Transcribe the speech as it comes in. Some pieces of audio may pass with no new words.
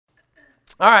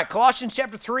All right, Colossians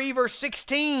chapter 3, verse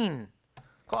 16.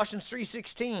 Colossians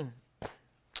 3:16.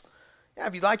 Yeah,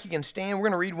 if you'd like, you can stand. We're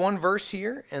going to read one verse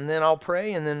here, and then I'll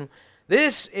pray, and then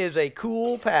this is a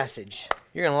cool passage.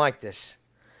 You're going to like this.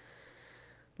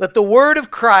 Let the word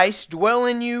of Christ dwell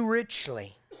in you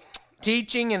richly,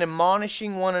 teaching and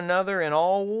admonishing one another in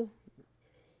all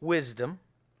wisdom,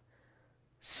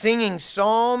 singing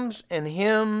psalms and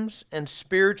hymns and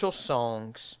spiritual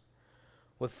songs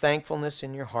with thankfulness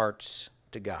in your hearts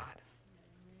to God.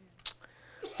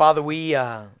 Father, we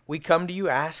come to you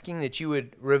asking that you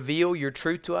would reveal your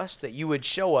truth to us, that you would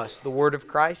show us the word of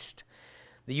Christ,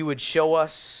 that you would show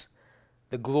us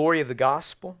the glory of the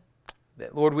gospel,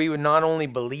 that, Lord, we would not only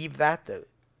believe that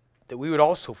we would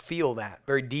also feel that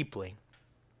very deeply,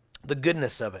 the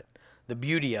goodness of it, the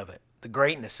beauty of it, the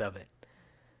greatness of it.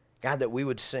 God, that we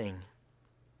would sing,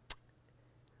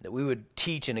 that we would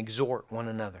teach and exhort one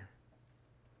another.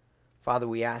 Father,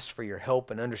 we ask for your help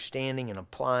and understanding and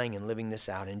applying and living this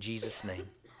out in Jesus' name.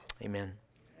 Amen.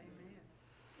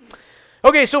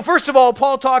 Okay, so first of all,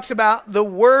 Paul talks about the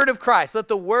word of Christ. Let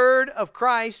the word of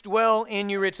Christ dwell in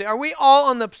you richly. Are we all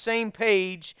on the same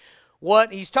page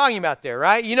what he's talking about there,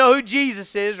 right? You know who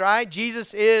Jesus is, right?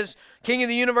 Jesus is King of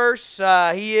the universe.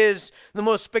 He is the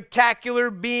most spectacular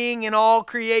being in all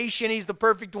creation. He's the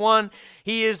perfect one.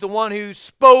 He is the one who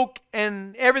spoke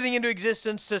and everything into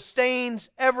existence, sustains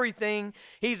everything.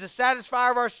 He's the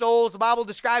satisfier of our souls. The Bible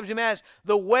describes him as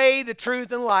the way, the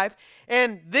truth, and life.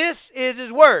 And this is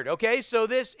his word, okay? So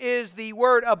this is the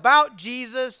word about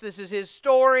Jesus. This is his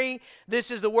story.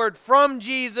 This is the word from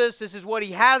Jesus. This is what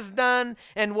he has done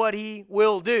and what he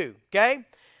will do, okay?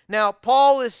 Now,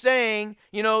 Paul is saying,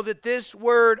 that this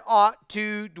word ought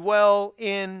to dwell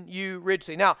in you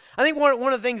richly. Now, I think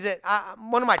one of the things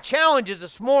one of my challenges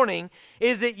this morning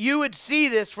is that you would see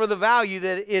this for the value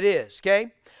that it is,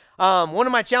 okay? One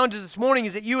of my challenges this morning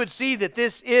is that you would see that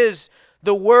this is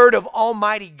the word of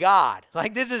Almighty God.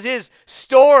 Like, this is his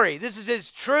story. This is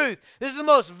his truth. This is the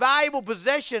most valuable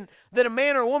possession that a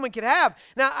man or a woman can have.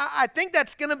 Now, I think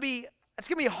that's going to be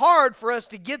hard for us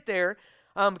to get there,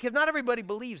 because not everybody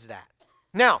believes that.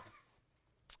 Now,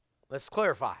 let's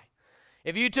clarify.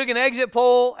 If you took an exit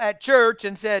poll at church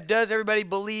and said, does everybody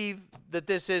believe that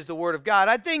this is the Word of God?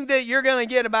 I think that you're going to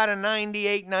get about a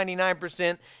 98,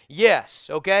 99% yes,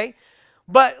 okay?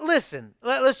 But listen,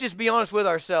 let's just be honest with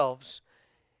ourselves.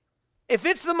 If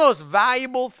it's the most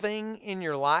valuable thing in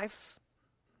your life,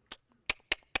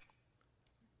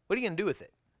 what are you going to do with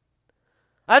it?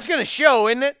 That's going to show,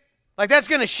 isn't it? Like, that's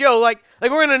going to show, like we're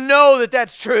going to know that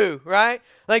that's true, right?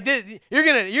 Like, you're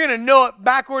going to know it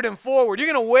backward and forward.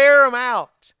 You're going to wear them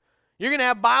out. You're going to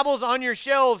have Bibles on your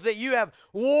shelves that you have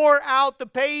wore out the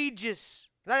pages.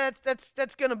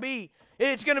 That's going to be,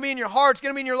 it's going to be in your heart. It's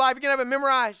going to be in your life. You're going to have it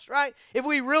memorized, right? If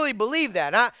we really believe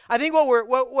that. And I think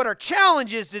what our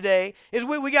challenge is today is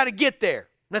we got to get there.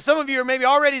 Now, some of you are maybe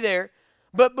already there,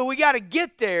 but we got to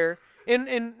get there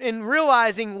in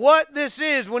realizing what this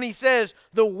is when he says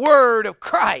the word of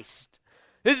Christ.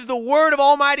 This is the word of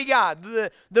Almighty God,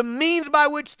 the means by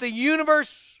which the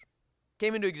universe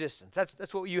came into existence.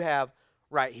 That's what you have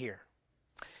right here.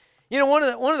 One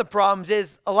of the problems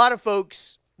is a lot of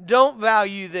folks don't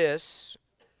value this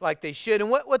like they should, and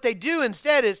what they do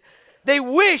instead is they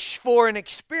wish for an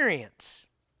experience,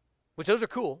 which those are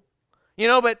cool,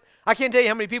 but I can't tell you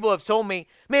how many people have told me,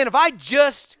 man, if I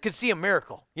just could see a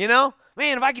miracle,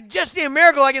 man, if I could just see a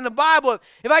miracle like in the Bible,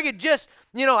 if I could just,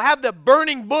 have the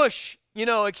burning bush,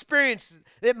 experience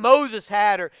that Moses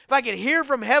had, or if I could hear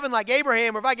from heaven like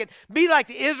Abraham, or if I could be like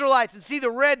the Israelites and see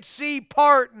the Red Sea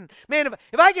part, and man,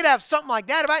 if I could have something like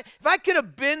that, if I could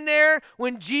have been there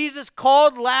when Jesus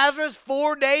called Lazarus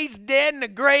 4 days dead in the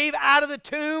grave out of the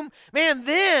tomb, man,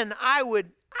 then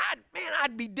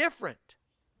I'd be different.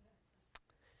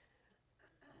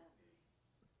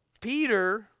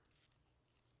 Peter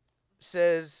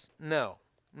says, no,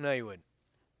 you wouldn't.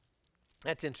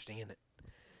 That's interesting, isn't it?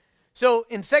 So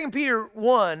in 2 Peter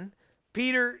 1,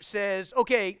 Peter says,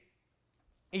 okay,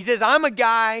 he says, I'm a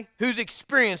guy who's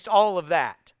experienced all of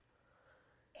that,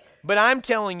 but I'm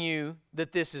telling you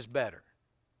that this is better.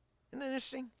 Isn't that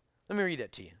interesting? Let me read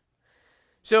that to you.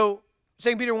 So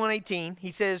 2 Peter 1:18,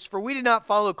 he says, for we did not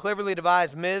follow cleverly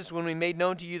devised myths when we made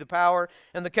known to you the power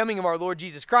and the coming of our Lord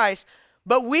Jesus Christ,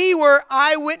 but we were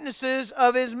eyewitnesses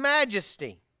of his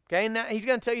majesty. Okay, and now he's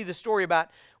going to tell you the story about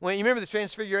when you remember the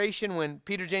transfiguration when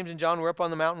Peter, James, and John were up on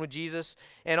the mountain with Jesus,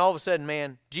 and all of a sudden,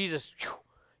 man, Jesus,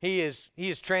 he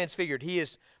is transfigured. He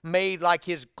is made like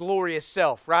his glorious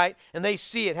self, right? And they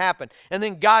see it happen. And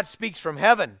then God speaks from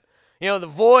heaven. The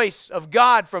voice of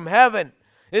God from heaven.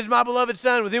 This is my beloved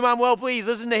Son with whom I'm well pleased.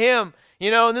 Listen to him.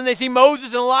 And then they see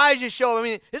Moses and Elijah show up. I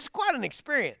mean, this is quite an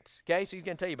experience, okay? So he's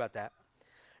going to tell you about that.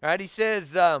 All right, he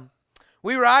says,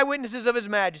 we were eyewitnesses of his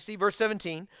majesty, verse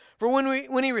 17. For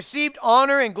when he received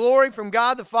honor and glory from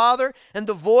God the Father, and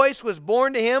the voice was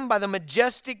borne to him by the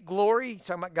majestic glory, he's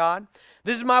talking about God,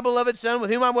 this is my beloved Son,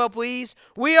 with whom I'm well pleased.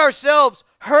 We ourselves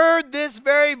heard this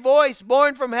very voice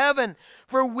borne from heaven,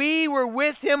 for we were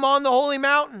with him on the holy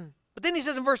mountain. But then he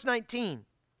says in verse 19,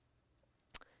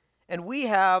 and we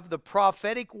have the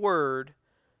prophetic word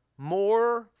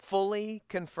more fully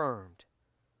confirmed.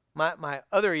 My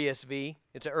other ESV,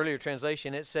 it's an earlier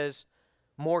translation, it says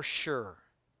more sure.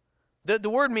 The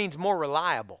word means more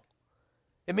reliable.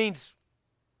 It means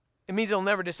it'll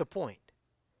never disappoint.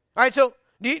 All right, so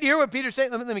do you hear what Peter's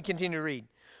saying? Let me continue to read.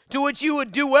 To which you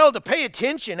would do well to pay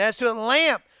attention as to a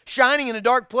lamp shining in a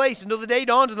dark place until the day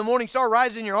dawns and the morning star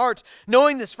rises in your hearts,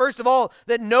 knowing this, first of all,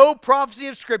 that no prophecy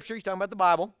of Scripture, he's talking about the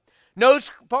Bible, no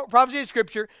prophecy of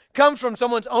Scripture comes from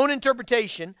someone's own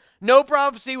interpretation. No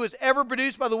prophecy was ever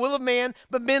produced by the will of man,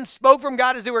 but men spoke from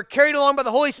God as they were carried along by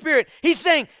the Holy Spirit. He's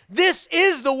saying this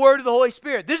is the word of the Holy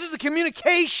Spirit. This is the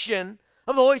communication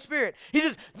of the Holy Spirit. He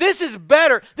says this is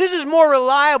better. This is more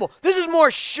reliable. This is more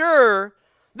sure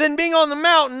than being on the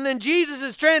mountain and Jesus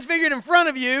is transfigured in front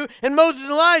of you and Moses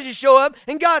and Elijah show up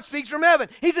and God speaks from heaven.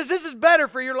 He says this is better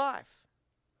for your life.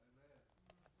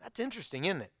 That's interesting,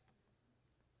 isn't it?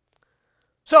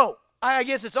 So, I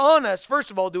guess it's on us, first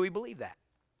of all, do we believe that?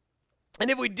 And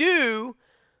if we do,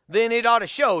 then it ought to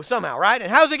show somehow, right?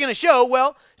 And how's it going to show?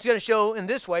 Well, it's going to show in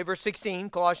this way, verse 16,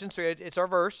 Colossians 3, it's our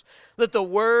verse. Let the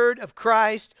word of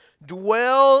Christ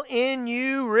dwell in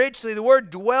you richly. The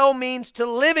word dwell means to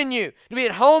live in you, to be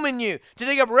at home in you, to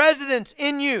take up residence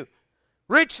in you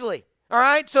richly. All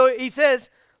right? So he says,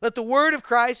 let the word of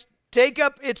Christ take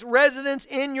up its residence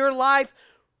in your life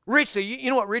richly. You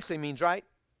know what richly means, right?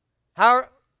 How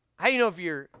do you know if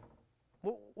you're,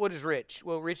 what is rich?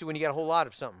 Well, rich is when you got a whole lot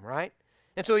of something, right?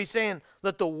 And so he's saying,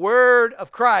 let the word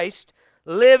of Christ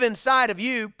live inside of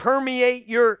you, permeate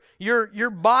your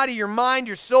body, your mind,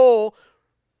 your soul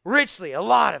richly, a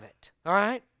lot of it, all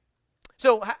right?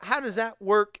 So how does that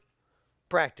work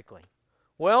practically?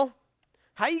 Well,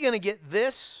 how are you going to get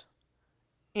this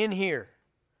in here?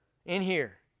 In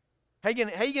here. How are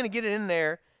you going to get it in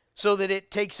there so that it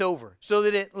takes over, so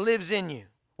that it lives in you?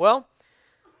 Well,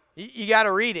 you got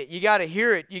to read it. You got to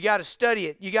hear it. You got to study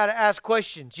it. You got to ask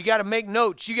questions. You got to make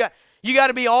notes. You got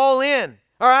to be all in,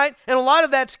 all right? And a lot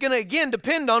of that's going to, again,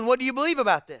 depend on what do you believe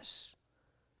about this,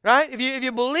 right? If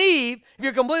you believe, if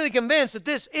you're completely convinced that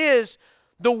this is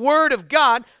the Word of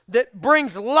God that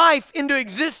brings life into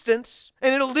existence,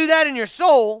 and it'll do that in your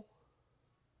soul,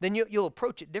 then you'll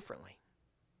approach it differently.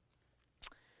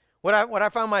 What I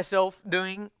find myself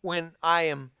doing when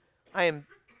I'm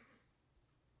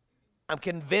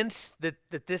convinced that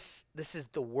this is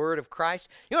the word of Christ.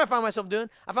 You know what I find myself doing?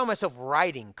 I find myself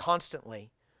writing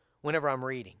constantly whenever I'm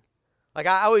reading. Like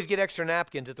I always get extra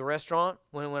napkins at the restaurant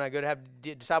when I go to have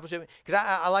discipleship because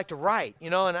I like to write,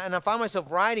 and I find myself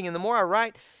writing, and the more I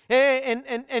write, and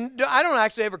I don't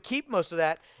actually ever keep most of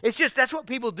that. It's just that's what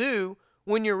people do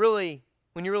when you're really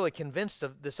convinced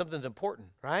that something's important,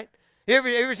 right? You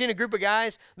ever seen a group of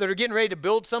guys that are getting ready to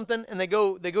build something and they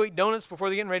go eat donuts before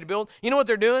they're getting ready to build? You know what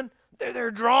they're doing?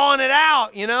 They're drawing it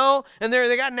out, and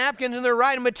they got napkins and they're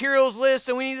writing materials lists,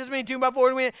 and we need this many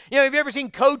 2x4s. Have you ever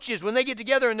seen coaches when they get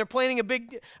together and they're planning a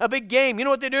big game? You know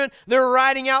what they're doing? They're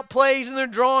writing out plays and they're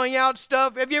drawing out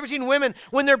stuff. Have you ever seen women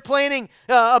when they're planning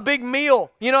a big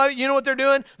meal? You know what they're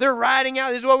doing? They're writing out,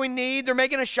 this is what we need. They're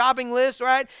making a shopping list,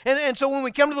 right? And so when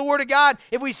we come to the Word of God,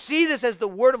 if we see this as the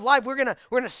Word of life, we're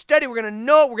gonna study, we're gonna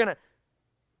know it, we're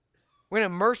gonna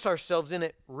immerse ourselves in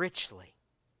it richly.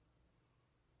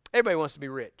 Everybody wants to be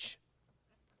rich.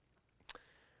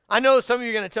 I know some of you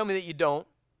are going to tell me that you don't.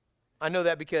 I know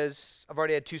that because I've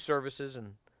already had 2 services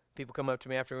and people come up to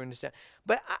me after we understand.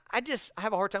 But I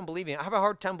have a hard time believing it. I have a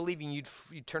hard time believing you'd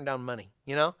turn down money,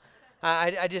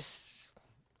 I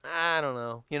don't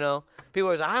know, People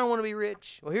are like, I don't want to be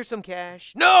rich. Well, here's some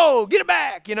cash. No, get it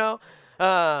back,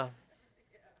 I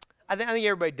think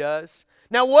everybody does.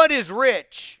 Now, what is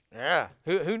rich? Yeah.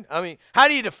 How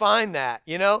do you define that,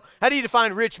 How do you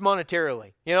define rich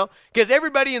monetarily, Because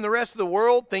everybody in the rest of the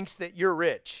world thinks that you're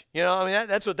rich,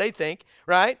 that's what they think,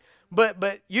 right?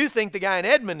 But you think the guy in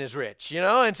Edmond is rich,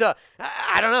 And so,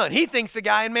 I don't know. And he thinks the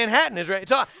guy in Manhattan is rich.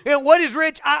 So, what is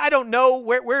rich? I don't know.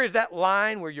 Where is that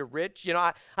line where you're rich?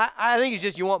 I think it's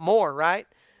just you want more, right?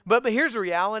 But here's the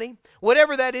reality.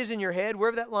 Whatever that is in your head,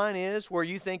 wherever that line is, where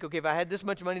you think, okay, if I had this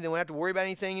much money, then I wouldn't have to worry about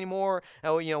anything anymore.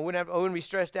 I wouldn't be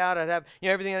stressed out. I'd have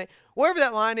everything. Wherever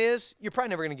that line is, you're probably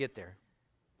never going to get there.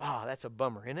 Oh, that's a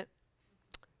bummer, isn't it?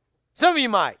 Some of you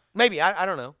might. Maybe. I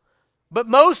don't know. But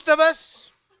most of us,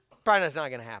 probably that's not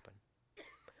going to happen.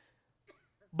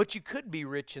 But you could be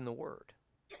rich in the Word.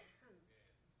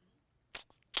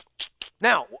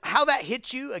 Now, how that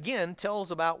hits you, again, tells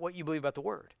about what you believe about the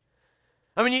Word.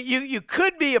 I mean, you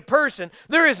could be a person.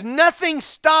 There is nothing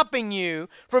stopping you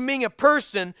from being a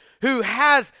person who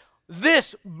has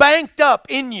this banked up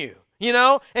in you, you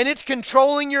know, and it's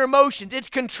controlling your emotions. It's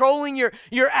controlling your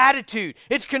attitude.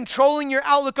 It's controlling your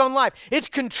outlook on life. It's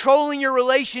controlling your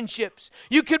relationships.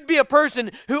 You could be a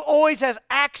person who always has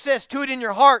access to it in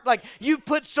your heart. Like you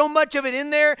put so much of it in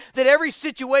there that every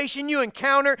situation you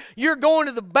encounter, you're going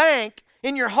to the bank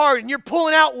in your heart, and you're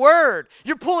pulling out Word.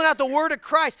 You're pulling out the Word of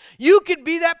Christ. You could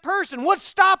be that person. What's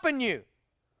stopping you?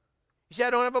 You say,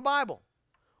 I don't have a Bible.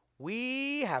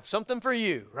 We have something for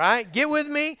you, right? Get with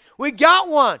me. We got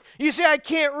one. You say, I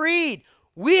can't read.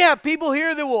 We have people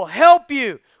here that will help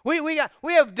you. We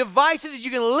have devices that you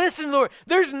can listen to the Lord.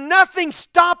 There's nothing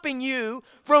stopping you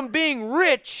from being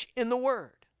rich in the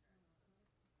Word.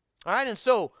 All right, and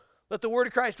so let the Word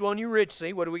of Christ dwell in you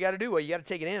richly. What do we got to do? Well, you got to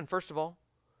take it in, first of all.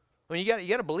 I mean, you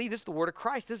got to believe this is the Word of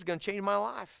Christ. This is going to change my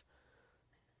life.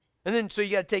 And then, so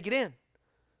you got to take it in.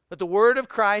 Let the Word of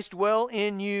Christ dwell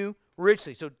in you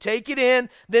richly. So take it in,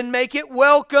 then make it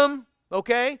welcome.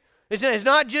 Okay, it's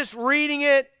not just reading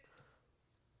it.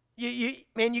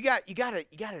 Man, you got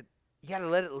to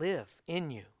let it live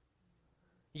in you.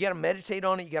 You got to meditate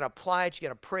on it. You got to apply it. You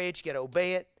got to pray it. You got to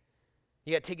obey it.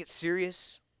 You got to take it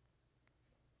serious.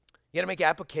 You got to make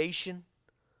application.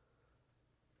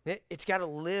 It's got to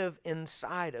live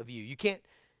inside of you. You can't,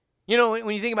 you know,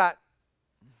 when you think about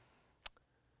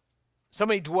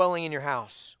somebody dwelling in your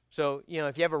house. So, you know,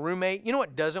 if you have a roommate, you know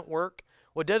what doesn't work?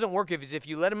 What doesn't work is if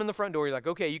you let them in the front door, you're like,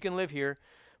 okay, you can live here,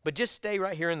 but just stay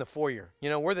right here in the foyer. You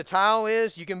know, where the tile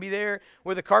is, you can be there.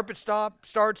 Where the carpet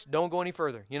starts, don't go any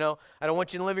further. You know, I don't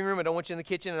want you in the living room. I don't want you in the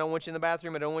kitchen. I don't want you in the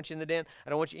bathroom. I don't want you in the den. I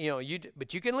don't want you, you know,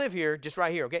 but you can live here, just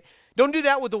right here, okay? Don't do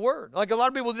that with the Word. Like a lot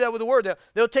of people do that with the Word.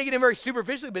 They'll take it in very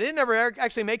superficially, but it never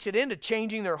actually makes it into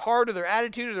changing their heart or their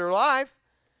attitude or their life.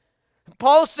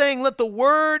 Paul's saying, let the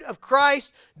Word of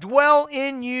Christ dwell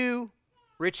in you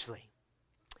richly.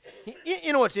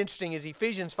 You know what's interesting is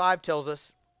Ephesians 5 tells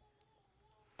us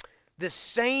the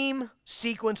same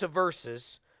sequence of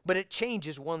verses, but it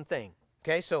changes one thing.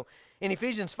 Okay, so in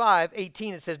Ephesians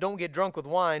 5:18 it says, don't get drunk with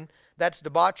wine, that's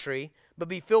debauchery, but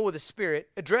be filled with the Spirit,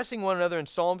 addressing one another in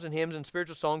psalms and hymns and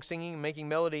spiritual songs, singing and making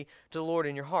melody to the Lord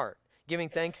in your heart, giving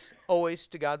thanks always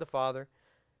to God the Father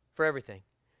for everything.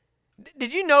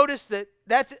 Did you notice that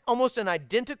that's almost an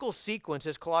identical sequence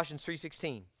as Colossians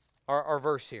 3:16, our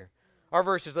verse here? Our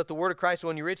verse is, let the word of Christ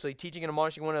dwell in you richly, teaching and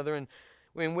admonishing one another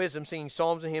in wisdom, singing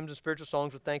psalms and hymns and spiritual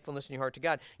songs with thankfulness in your heart to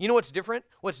God. You know what's different?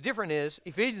 What's different is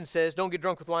Ephesians says, don't get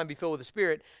drunk with wine, be filled with the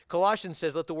Spirit. Colossians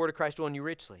says, let the word of Christ dwell in you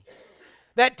richly.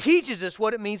 That teaches us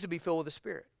what it means to be filled with the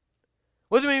Spirit.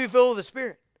 What does it mean to be filled with the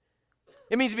Spirit?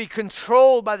 It means to be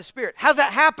controlled by the Spirit. How's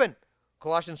that happen?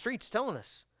 Colossians 3 is telling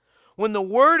us. When the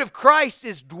Word of Christ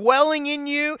is dwelling in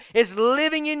you, is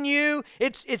living in you,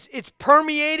 it's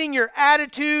permeating your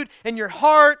attitude and your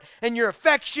heart and your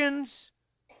affections,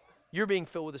 you're being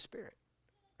filled with the Spirit.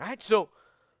 Right? So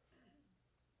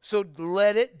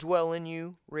let it dwell in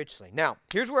you richly. Now,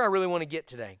 here's where I really want to get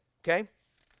today, okay?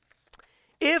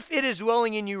 If it is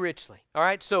dwelling in you richly, all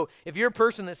right? So if you're a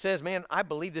person that says, man, I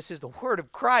believe this is the Word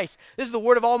of Christ. This is the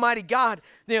Word of Almighty God.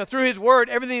 You know, through His Word,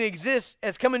 everything that exists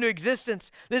has come into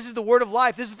existence. This is the Word of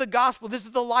life. This is the gospel. This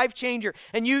is the life changer.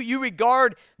 And you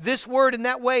regard this Word in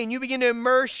that way, and you begin to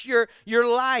immerse your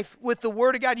life with the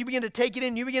Word of God. You begin to take it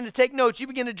in. You begin to take notes. You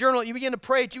begin to journal it. You begin to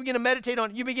pray it. You begin to meditate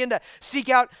on it. You begin to seek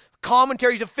out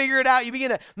commentaries to figure it out. You begin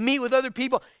to meet with other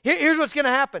people. Here's what's going to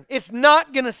happen. It's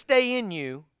not going to stay in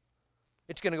you.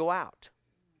 It's going to go out.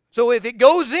 So if it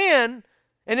goes in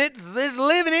and it is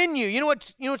living in you, you know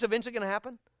what's eventually going to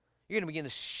happen? You're going to begin to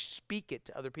speak it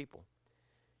to other people.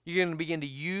 You're going to begin to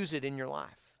use it in your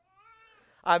life.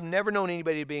 I've never known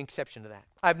anybody to be an exception to that.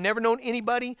 I've never known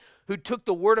anybody who took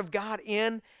the Word of God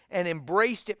in and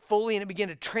embraced it fully and it began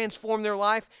to transform their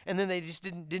life, and then they just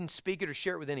didn't speak it or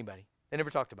share it with anybody. They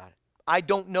never talked about it. I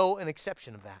don't know an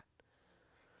exception of that.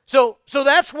 So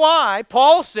that's why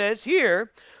Paul says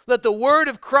here, let the word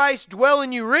of Christ dwell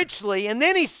in you richly. And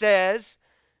then he says,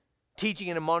 teaching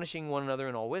and admonishing one another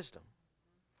in all wisdom.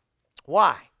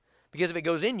 Why? Because if it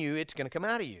goes in you, it's going to come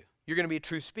out of you. You're going to be a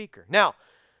true speaker. Now,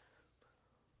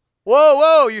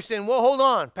 whoa, you're saying, well, hold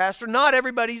on, Pastor, not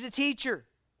everybody's a teacher.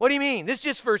 What do you mean? This is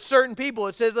just for certain people.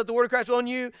 It says, let the word of Christ dwell in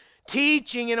you,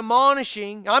 teaching and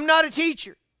admonishing. I'm not a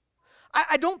teacher.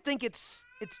 I don't think it's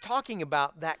it's talking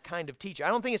about that kind of teacher. I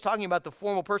don't think it's talking about the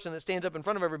formal person that stands up in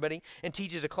front of everybody and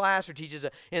teaches a class or teaches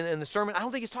in the sermon. I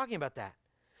don't think it's talking about that.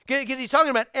 Because he's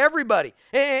talking about everybody.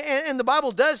 And the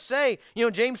Bible does say,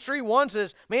 James 3:1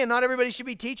 says, man, not everybody should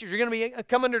be teachers. You're going to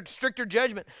come under stricter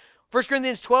judgment. 1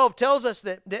 Corinthians 12 tells us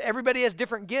that everybody has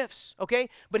different gifts, okay?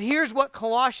 But here's what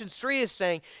Colossians 3 is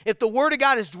saying. If the Word of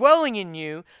God is dwelling in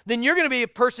you, then you're going to be a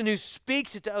person who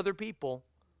speaks it to other people.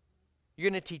 You're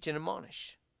going to teach and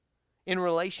admonish in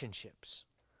relationships.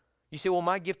 You say, well,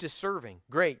 my gift is serving.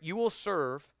 Great. You will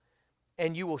serve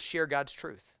and you will share God's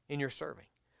truth in your serving.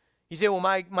 You say,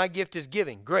 well, my gift is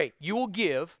giving. Great. You will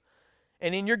give,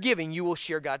 and in your giving, you will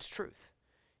share God's truth.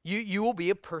 You will be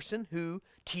a person who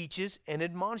teaches and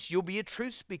admonishes. You'll be a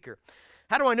truth speaker.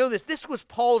 How do I know this? This was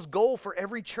Paul's goal for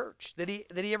every church that he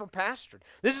ever pastored.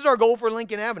 This is our goal for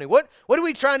Lincoln Avenue. What are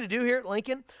we trying to do here at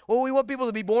Lincoln? Well, we want people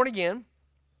to be born again.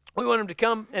 We want them to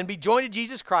come and be joined to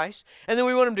Jesus Christ, and then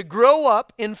we want them to grow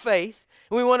up in faith.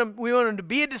 We want them to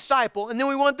be a disciple, and then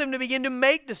we want them to begin to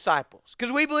make disciples.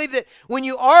 Because we believe that when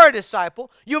you are a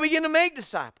disciple, you'll begin to make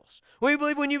disciples. We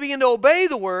believe when you begin to obey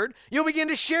the Word, you'll begin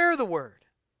to share the Word.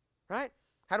 Right?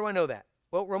 How do I know that?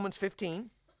 Well, Romans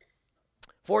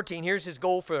 15:14, here's his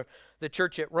goal for the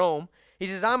church at Rome. He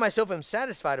says, I myself am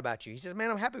satisfied about you. He says,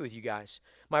 man, I'm happy with you guys,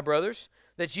 my brothers,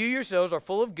 that you yourselves are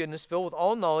full of goodness, filled with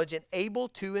all knowledge, and able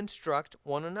to instruct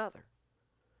one another.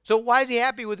 So why is he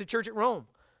happy with the church at Rome?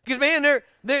 Because, man,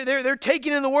 they're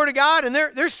taking in the Word of God, and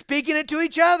they're speaking it to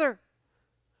each other.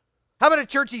 How about a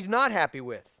church he's not happy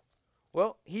with?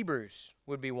 Well, Hebrews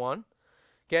would be one.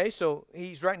 Okay, so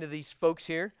he's writing to these folks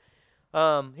here.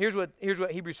 Here's what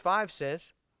Hebrews 5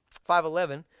 says,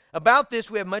 5:11. About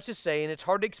this we have much to say, and it's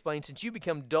hard to explain since you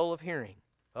become dull of hearing.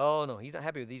 Oh, no, he's not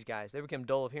happy with these guys. They become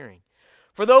dull of hearing.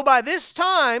 For though by this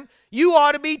time you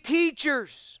ought to be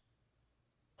teachers.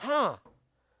 Now,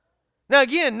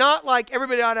 again, not like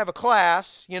everybody ought to have a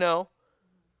class,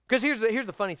 Because here's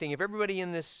the funny thing. If everybody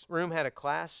in this room had a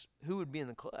class, who would be in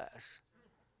the class?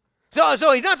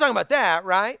 So he's not talking about that,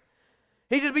 right?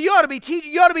 He says, but you ought to be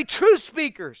teachers. You ought to be truth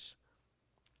speakers.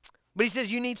 But he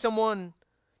says you need someone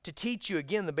to teach you,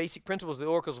 again, the basic principles of the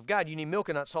oracles of God. You need milk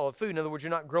and not solid food. In other words, you're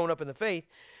not growing up in the faith.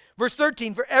 Verse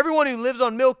 13, for everyone who lives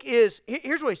on milk is,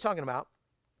 here's what he's talking about,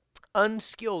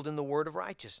 unskilled in the word of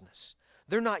righteousness.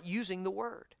 They're not using the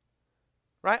word.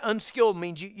 Right? Unskilled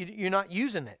means you're not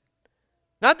using it.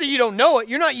 Not that you don't know it,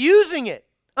 you're not using it.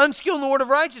 Unskilled in the word of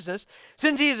righteousness,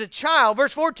 since he is a child.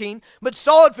 Verse 14, but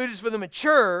solid food is for the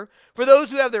mature, for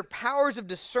those who have their powers of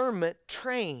discernment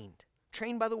trained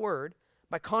by the word,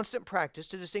 by constant practice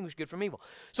to distinguish good from evil.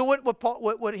 So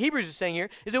what Hebrews is saying here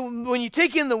is that when you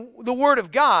take in the word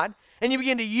of God and you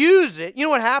begin to use it, you know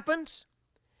what happens?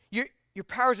 Your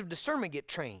powers of discernment get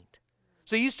trained.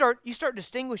 So you start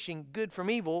distinguishing good from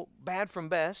evil, bad from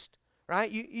best,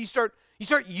 right? You start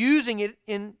using it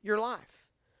in your life.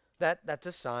 That's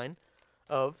a sign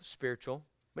of spiritual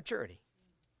maturity.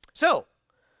 So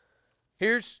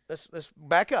let's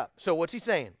back up. So what's he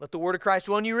saying? Let the word of Christ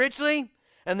dwell in you richly,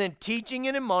 and then teaching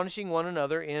and admonishing one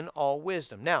another in all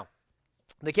wisdom. Now,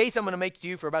 the case I'm going to make to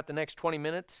you for about the next 20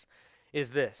 minutes is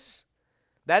this.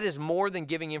 That is more than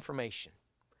giving information.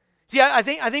 See, I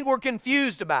think we're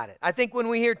confused about it. I think when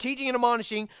we hear teaching and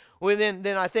admonishing, well, then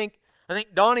I think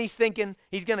Donnie's thinking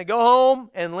he's going to go home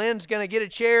and Lynn's going to get a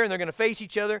chair and they're going to face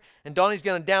each other and Donnie's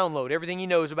going to download everything he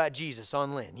knows about Jesus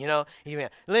on Lynn.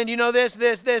 Lynn, you know this, and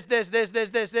then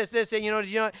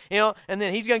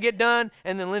he's going to get done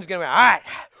and then Lynn's going to be, all right,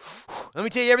 let me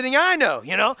tell you everything I know,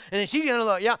 and then she's going to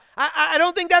look, I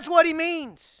don't think that's what he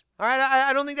means. All right,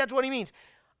 I don't think that's what he means.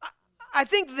 I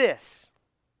think this.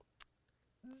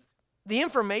 The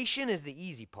information is the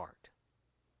easy part.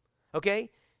 Okay?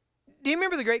 Do you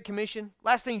remember the Great Commission?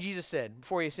 Last thing Jesus said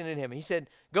before he ascended to heaven. He said,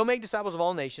 go make disciples of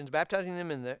all nations, baptizing them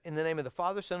in the name of the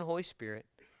Father, Son, and Holy Spirit.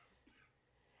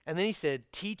 And then he said,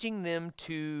 teaching them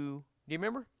to, do you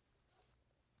remember?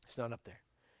 It's not up there.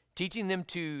 Teaching them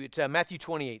to, it's Matthew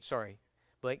 28, sorry,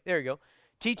 Blake. There you go.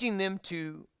 Teaching them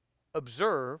to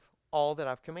observe all that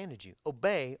I've commanded you.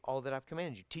 Obey all that I've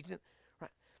commanded you. Teach them. Right.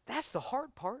 That's the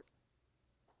hard part.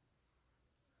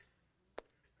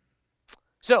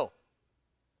 So,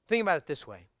 think about it this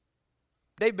way.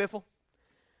 Dave Biffle,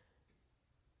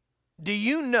 do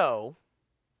you know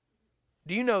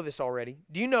this already?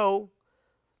 Do you know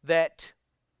that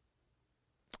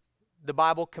the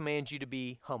Bible commands you to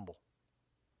be humble?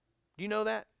 Do you know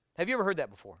that? Have you ever heard that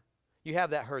before? You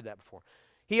have heard that before.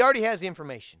 He already has the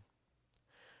information.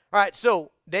 All right,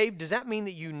 so Dave, does that mean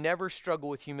that you never struggle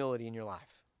with humility in your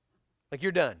life? Like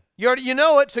you're done. You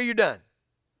know it, so you're done.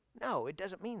 No, it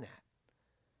doesn't mean that.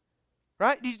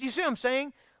 Right? Do you see what I'm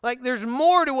saying? Like there's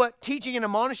more to what teaching and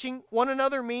admonishing one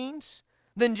another means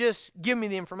than just give me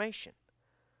the information.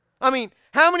 I mean,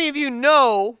 how many of you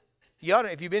know,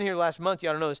 if you've been here last month, you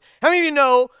ought to know this. How many of you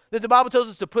know that the Bible tells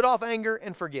us to put off anger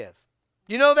and forgive?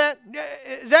 You know that?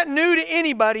 Is that new to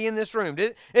anybody in this room?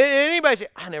 Did anybody say,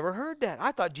 I never heard that.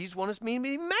 I thought Jesus wanted me to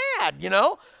be mad, you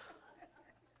know?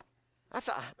 I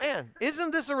thought, man,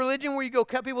 isn't this a religion where you go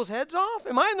cut people's heads off?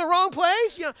 Am I in the wrong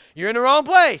place? You know, you're in the wrong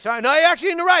place. All right, no, you're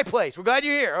actually in the right place. We're glad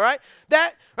you're here, all right?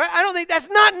 I don't think that's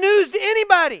not news to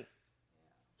anybody.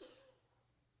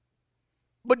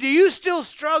 But do you still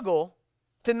struggle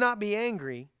to not be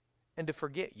angry and to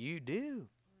forget? You do.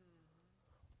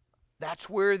 That's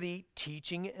where the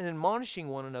teaching and admonishing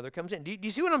one another comes in. Do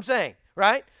you see what I'm saying,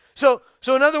 right? So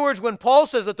in other words, when Paul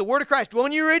says, let the word of Christ dwell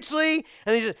in you richly,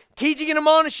 and he says, teaching and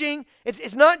admonishing,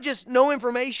 it's not just no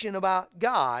information about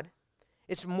God.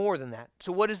 It's more than that.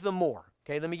 So what is the more?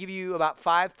 Okay, let me give you about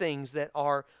 5 things that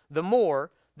are the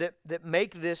more that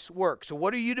make this work. So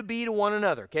what are you to be to one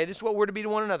another? Okay, this is what we're to be to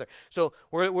one another. So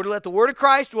we're to let the word of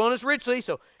Christ dwell in us richly.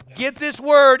 So get this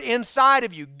word inside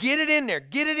of you. Get it in there.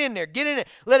 Get it in there. Get it in there.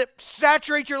 Let it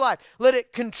saturate your life. Let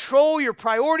it control your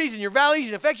priorities and your values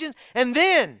and affections. And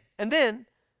then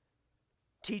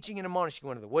teaching and admonishing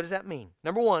one another. What does that mean?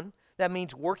 Number 1, that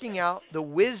means working out the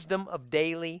wisdom of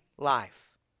daily life.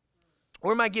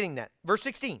 Where am I getting that? Verse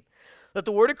 16. Let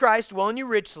the word of Christ dwell in you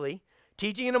richly,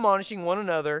 teaching and admonishing one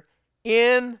another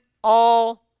in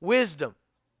all wisdom.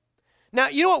 Now,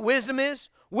 you know what wisdom is?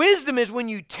 Wisdom is when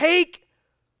you take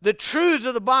the truths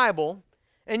of the Bible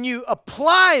and you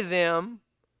apply them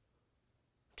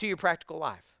to your practical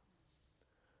life.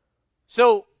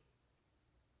 So,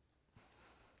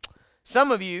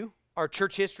 some of you are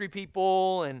church history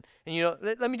people, and you know,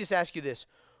 let me just ask you this.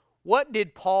 What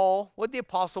did the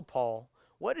Apostle Paul,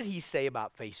 what did he say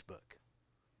about Facebook?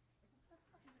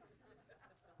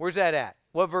 Where's that at?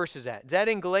 What verse is that? Is that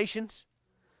in Galatians?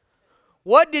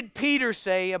 What did Peter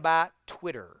say about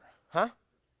Twitter? Huh?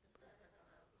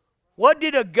 What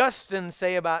did Augustine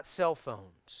say about cell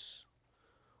phones?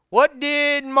 What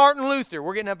did Martin Luther,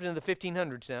 we're getting up into the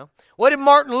 1500s now. What did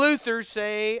Martin Luther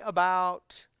say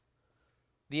about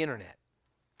the internet?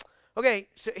 Okay,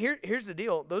 so here's the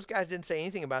deal. Those guys didn't say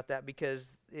anything about that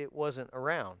because it wasn't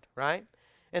around, right?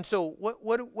 And so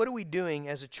what are we doing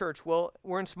as a church? Well,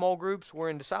 we're in small groups, we're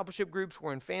in discipleship groups,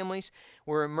 we're in families,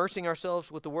 we're immersing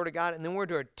ourselves with the Word of God, and then we're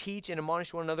to teach and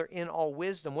admonish one another in all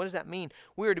wisdom. What does that mean?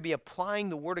 We are to be applying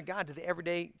the Word of God to the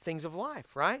everyday things of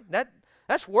life, right?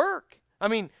 That's work. I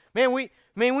mean, we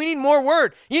need more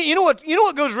Word. You know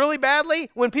what goes really badly?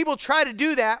 When people try to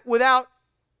do that without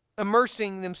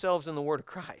immersing themselves in the Word of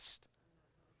Christ.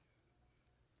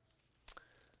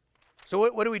 So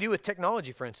what do we do with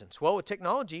technology, for instance? Well, with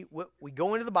technology, we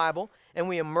go into the Bible and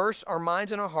we immerse our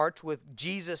minds and our hearts with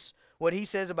Jesus, what he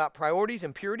says about priorities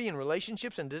and purity and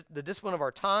relationships and the discipline of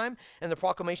our time and the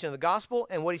proclamation of the gospel,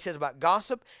 and what he says about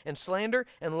gossip and slander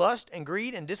and lust and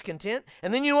greed and discontent.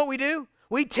 And then you know what we do?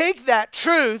 We take that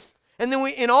truth and then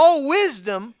in all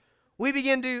wisdom, we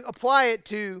begin to apply it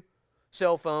to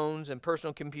cell phones and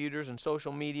personal computers and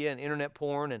social media and internet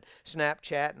porn and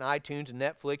Snapchat and iTunes and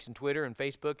Netflix and Twitter and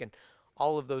Facebook and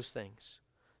all of those things.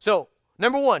 So,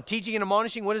 number 1, teaching and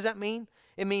admonishing, what does that mean?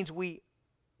 It means we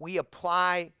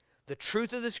apply the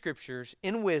truth of the Scriptures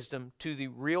in wisdom to the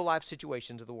real life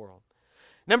situations of the world.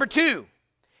 Number 2,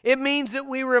 it means that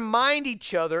we remind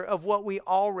each other of what we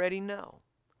already know.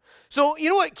 So, you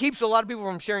know what keeps a lot of people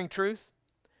from sharing truth?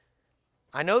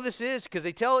 I know this is because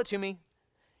they tell it to me.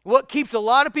 What keeps a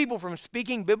lot of people from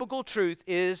speaking biblical truth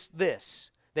is this.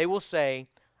 They will say,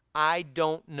 I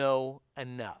don't know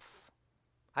enough.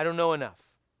 I don't know enough.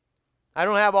 I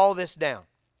don't have all this down.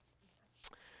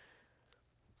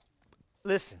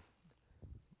 Listen,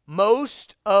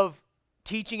 most of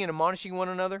teaching and admonishing one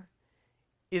another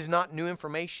is not new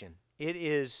information. It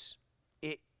is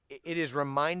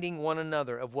reminding one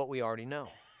another of what we already know.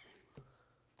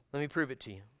 Let me prove it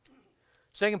to you.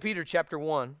 2 Peter chapter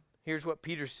 1, here's what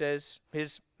Peter says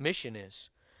his mission is.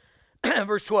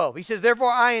 Verse 12, he says,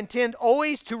 therefore I intend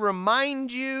always to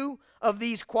remind you of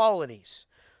these qualities,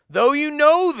 though you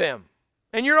know them,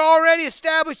 and you're already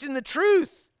established in the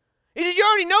truth. He says, you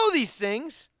already know these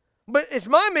things, but it's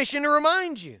my mission to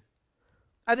remind you.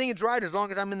 I think it's right as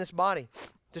long as I'm in this body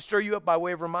to stir you up by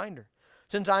way of reminder.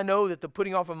 Since I know that the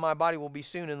putting off of my body will be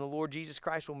soon, and the Lord Jesus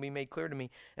Christ will be made clear to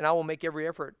me, and I will make every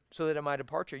effort so that at my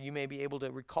departure you may be able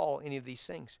to recall any of these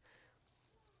things.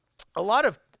 A lot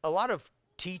of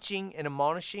teaching and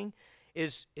admonishing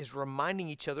is reminding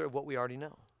each other of what we already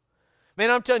know. Man,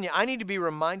 I'm telling you, I need to be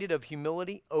reminded of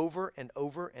humility over and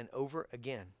over and over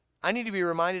again. I need to be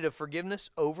reminded of forgiveness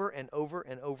over and over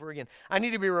and over again. I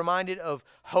need to be reminded of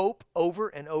hope over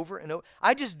and over and over.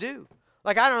 I just do.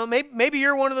 Like, I don't know, maybe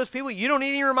you're one of those people, you don't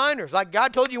need any reminders. Like,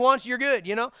 God told you once, you're good,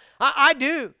 you know? I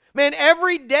do. Man,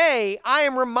 every day I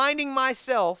am reminding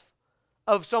myself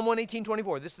of Psalm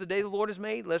 118:24. This is the day the Lord has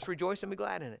made. Let's rejoice and be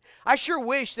glad in it. I sure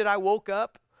wish that I woke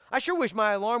up. I sure wish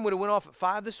my alarm would have went off at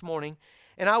 5 this morning,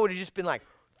 and I would have just been like,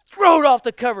 thrown off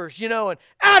the covers, you know, and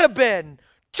out of bed, and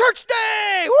church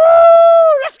day,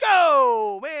 woo, let's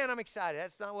go. Man, I'm excited.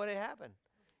 That's not what happened,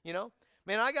 you know?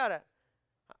 Man,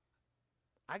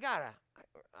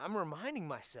 I'm reminding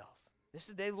myself, this is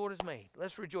the day the Lord has made.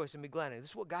 Let's rejoice and be glad in it.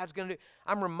 This is what God's going to do.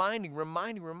 I'm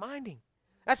reminding.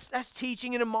 That's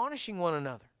teaching and admonishing one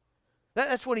another.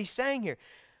 That's what he's saying here.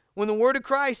 When the word of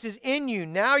Christ is in you,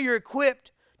 now you're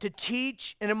equipped to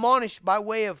teach and admonish by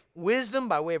way of wisdom,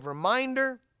 by way of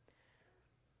reminder.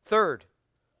 Third,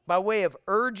 by way of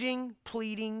urging,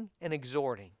 pleading, and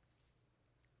exhorting.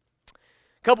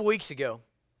 A couple weeks ago,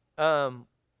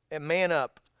 at Man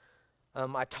Up,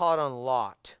 I taught on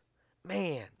Lot.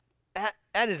 Man,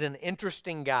 that is an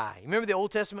interesting guy. You remember the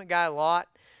Old Testament guy Lot?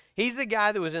 He's the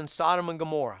guy that was in Sodom and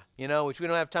Gomorrah, you know, which we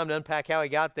don't have time to unpack how he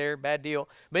got there. Bad deal.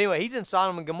 But anyway, he's in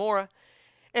Sodom and Gomorrah.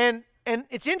 And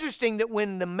it's interesting that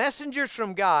when the messengers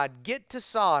from God get to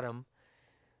Sodom,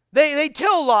 they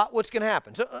tell Lot what's going to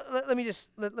happen. So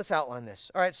let's outline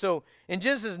this. All right, so in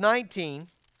Genesis 19,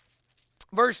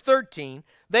 verse 13,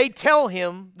 they tell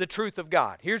him the truth of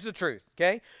God. Here's the truth,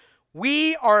 okay?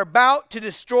 We are about to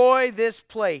destroy this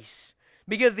place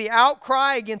because the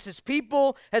outcry against his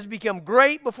people has become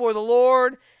great before the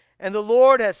Lord, and the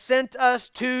Lord has sent us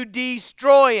to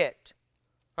destroy it.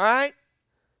 All right?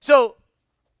 So,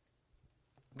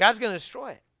 God's going to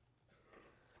destroy it.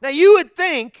 Now, you would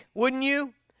think, wouldn't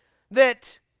you,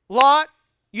 that Lot,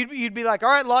 you'd be like, all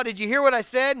right, Lot, did you hear what I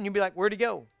said? And you'd be like, where'd he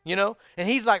go? You know? And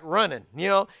he's like running, you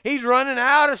know? He's running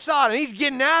out of Sodom. He's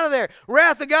getting out of there.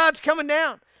 Wrath of God's coming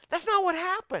down. That's not what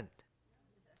happened.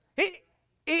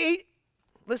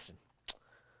 Listen,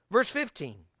 verse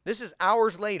 15. This is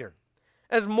hours later.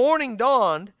 As morning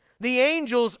dawned, the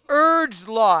angels urged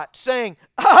Lot, saying,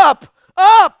 up,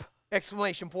 up,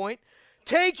 exclamation point.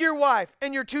 Take your wife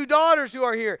and your 2 daughters who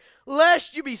are here,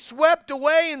 lest you be swept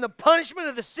away in the punishment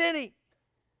of the city.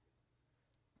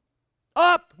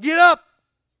 Up, get up.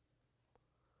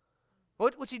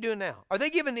 What's he doing now? Are they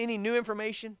giving any new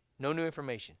information? No new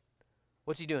information.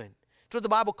 What's he doing? It's what the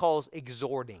Bible calls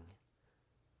exhorting,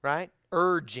 right?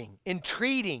 Urging,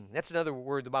 entreating. That's another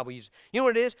word the Bible uses. You know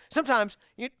what it is? Sometimes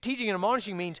teaching and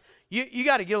admonishing means you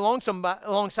got to get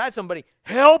alongside somebody.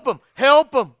 Help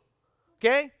them.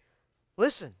 Okay?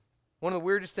 Listen, one of the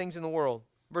weirdest things in the world,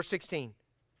 verse 16,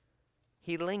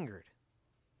 he lingered.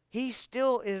 He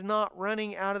still is not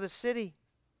running out of the city.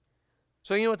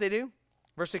 So you know what they do?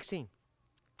 Verse 16.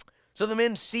 So the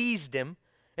men seized him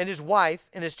and his wife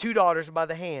and his 2 daughters by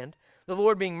the hand, the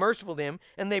Lord being merciful to him,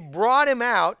 and they brought him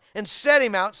out and set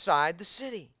him outside the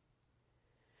city.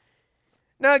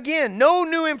 Now again, no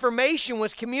new information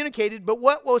was communicated, but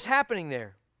what was happening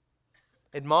there?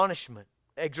 Admonishment,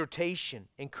 exhortation,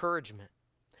 encouragement.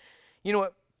 You know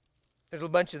what? There's a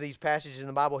bunch of these passages in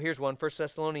the Bible. Here's one, 1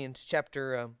 Thessalonians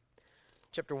chapter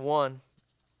 2,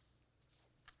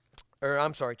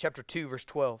 verse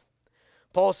 12.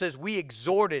 Paul says, we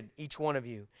exhorted each one of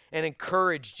you and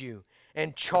encouraged you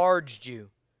and charged you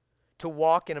to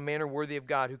walk in a manner worthy of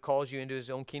God who calls you into his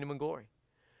own kingdom and glory.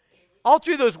 All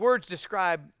 3 of those words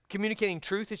describe communicating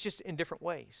truth. It's just in different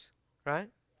ways, right?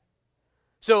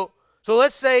 So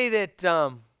let's say that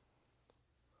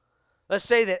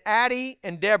Addie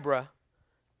and Deborah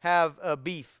have a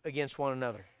beef against one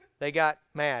another. They got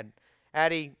mad.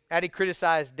 Addie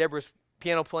criticized Deborah's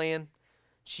piano playing.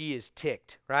 She is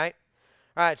ticked, right?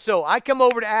 All right, so I come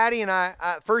over to Addie and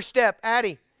I first step,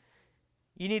 Addie,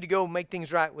 you need to go make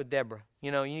things right with Deborah.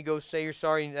 You know, you need to go say you're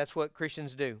sorry. That's what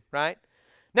Christians do, right?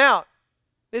 Now,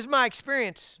 this is my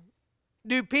experience.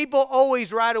 Do people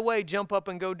always right away jump up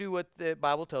and go do what the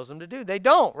Bible tells them to do? They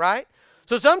don't, right?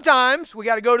 So sometimes we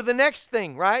got to go to the next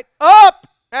thing, right? Up,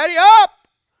 Addie, up,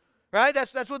 right?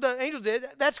 That's what the angels did.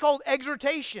 That's called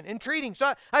exhortation, entreating.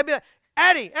 So I'd be like,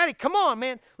 Addie, come on,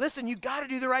 man. Listen, you got to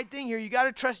do the right thing here. You got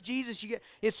to trust Jesus.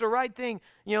 It's the right thing.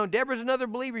 You know, Deborah's another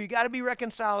believer. You got to be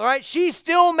reconciled, all right? She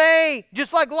still may,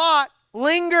 just like Lot,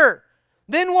 linger.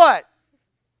 Then what?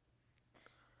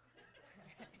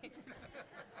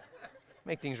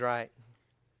 Make things right.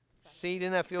 See,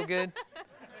 didn't that feel good?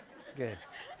 Good.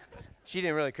 She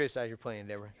didn't really criticize your playing,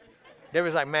 Deborah.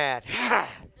 Deborah's like mad.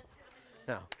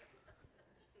 No.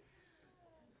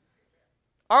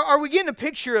 Are we getting a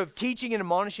picture of teaching and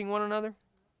admonishing one another?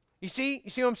 You see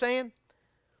what I'm saying?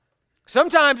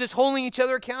 Sometimes it's holding each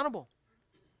other accountable.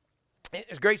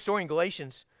 There's a great story in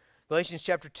Galatians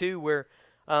chapter 2, where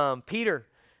Peter,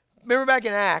 remember back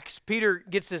in Acts, Peter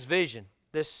gets this vision,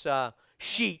 this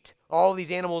sheet, all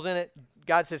these animals in it.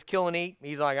 God says, kill and eat.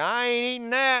 He's like, I ain't eating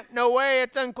that. No way,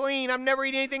 it's unclean. I've never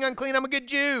eaten anything unclean. I'm a good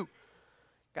Jew.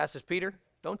 God says, Peter,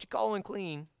 don't you call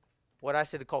unclean what I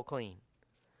said to call clean.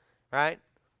 Right?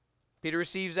 Peter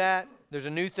receives that. There's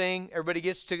a new thing. Everybody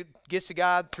gets to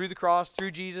God through the cross,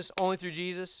 through Jesus, only through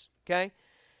Jesus. Okay?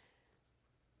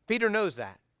 Peter knows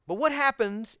that. But what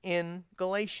happens in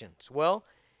Galatians? Well,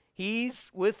 he's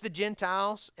with the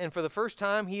Gentiles, and for the first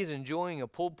time, he is enjoying a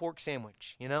pulled pork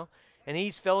sandwich, And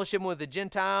he's fellowshipping with the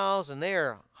Gentiles, and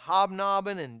they're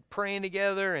hobnobbing and praying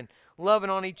together and loving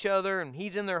on each other, and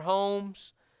he's in their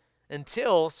homes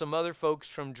until some other folks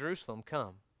from Jerusalem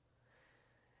come.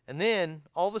 And then,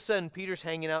 all of a sudden, Peter's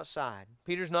hanging outside.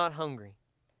 Peter's not hungry.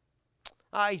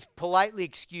 He's politely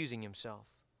excusing himself.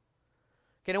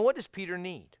 Okay, now what does Peter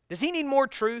need? Does he need more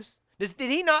truth? Did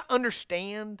he not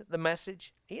understand the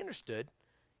message? He understood.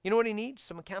 You know what he needs?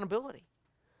 Some accountability.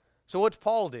 So what's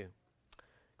Paul do?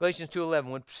 Galatians 2:11,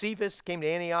 when Cephas came to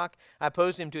Antioch, I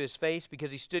opposed him to his face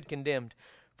because he stood condemned.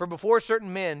 For before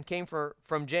certain men came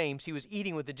from James, he was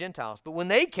eating with the Gentiles. But when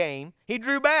they came, he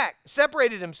drew back,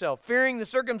 separated himself, fearing the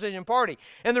circumcision party.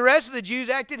 And the rest of the Jews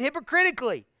acted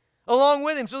hypocritically along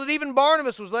with him, so that even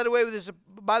Barnabas was led away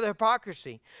by the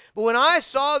hypocrisy. But when I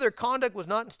saw their conduct was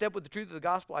not in step with the truth of the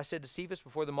gospel, I said to Cephas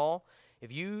before them all,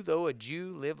 if you, though a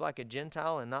Jew, live like a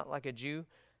Gentile and not like a Jew,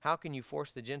 how can you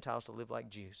force the Gentiles to live like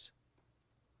Jews?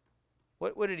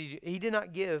 What did he do? He did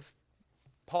not give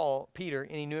Peter,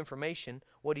 any new information.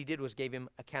 What he did was gave him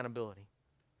accountability.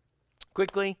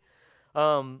 Quickly,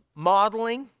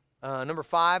 modeling. Number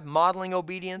 5, modeling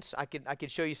obedience. I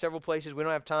could show you several places. We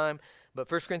don't have time. But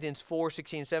 1 Corinthians 4,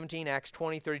 16, 17, Acts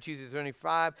 20, 32 through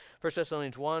 25, 1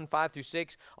 Thessalonians 1, 5 through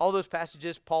 6. All those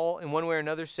passages, Paul, in one way or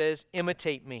another, says,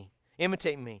 imitate me.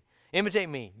 Imitate me. Imitate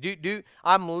me.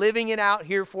 I'm living it out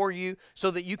here for you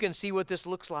so that you can see what this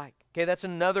looks like. Okay, that's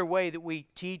another way that we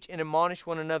teach and admonish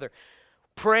one another.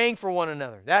 Praying for one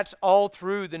another. That's all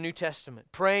through the New Testament.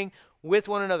 Praying with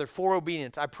one another for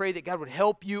obedience. I pray that God would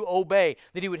help you obey,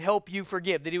 that he would help you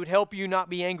forgive, that he would help you not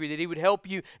be angry, that he would help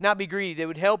you not be greedy, that he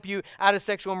would help you out of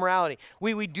sexual immorality.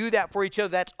 We do that for each other.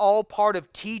 That's all part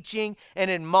of teaching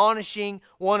and admonishing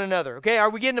one another. Okay,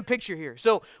 are we getting a picture here?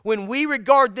 So when we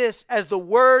regard this as the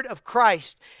word of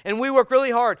Christ, and we work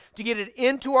really hard to get it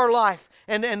into our life,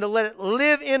 and to let it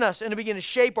live in us and to begin to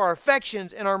shape our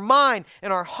affections and our mind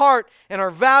and our heart and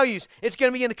our values, it's going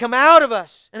to begin to come out of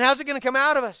us. And how's it going to come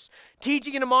out of us?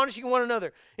 Teaching and admonishing one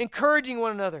another, encouraging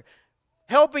one another,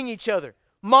 helping each other,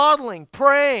 modeling,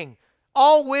 praying,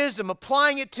 all wisdom,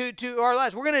 applying it to our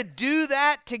lives. We're going to do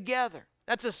that together.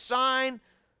 That's a sign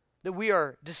that we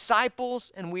are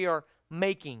disciples and we are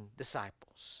making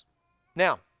disciples.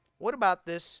 Now, what about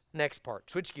this next part?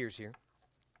 Switch gears here.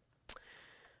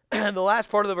 The last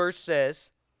part of the verse says,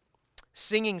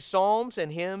 singing psalms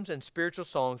and hymns and spiritual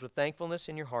songs with thankfulness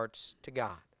in your hearts to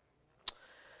God.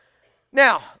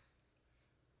 Now,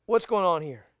 what's going on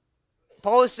here?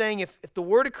 Paul is saying if the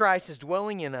word of Christ is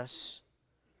dwelling in us,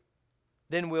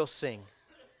 then we'll sing.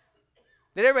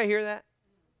 Did everybody hear that?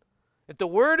 If the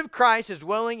word of Christ is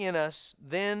dwelling in us,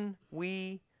 then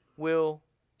we will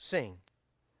sing.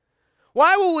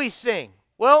 Why will we sing?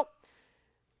 Well,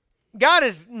 God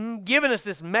has given us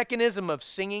this mechanism of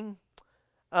singing,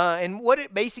 and what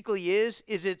it basically is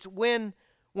it's when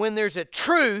there's a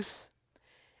truth,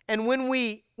 and when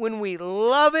we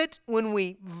love it, when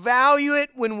we value it,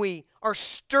 when we are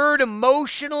stirred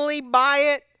emotionally by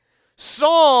it,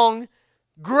 song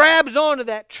grabs onto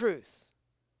that truth,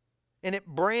 and it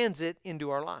brands it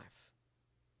into our life.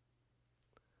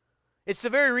 It's the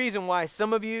very reason why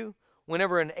some of you,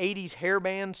 whenever an 80s hair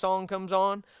band song comes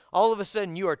on, all of a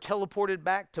sudden you are teleported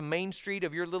back to Main Street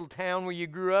of your little town where you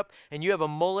grew up, and you have a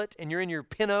mullet, and you're in your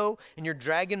Pinot, and you're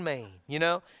dragging mane,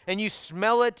 and you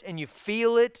smell it, and you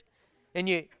feel it, and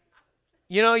you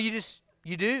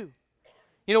do.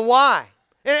 You know why?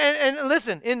 And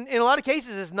listen, in a lot of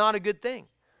cases, it's not a good thing.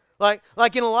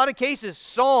 Like in a lot of cases,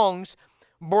 songs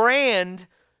brand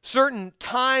certain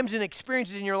times and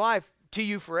experiences in your life to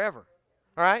you forever.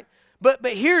 All right? But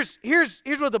here's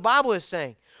what the Bible is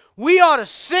saying. We ought to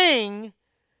sing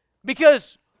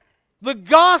because the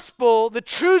gospel, the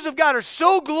truths of God are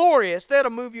so glorious,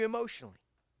 that'll move you emotionally.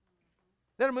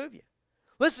 That'll move you.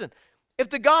 Listen, if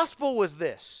the gospel was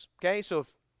this, okay, so if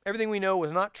everything we know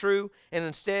was not true, and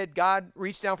instead God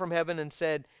reached down from heaven and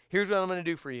said, here's what I'm going to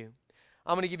do for you.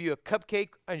 I'm going to give you a cupcake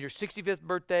on your 65th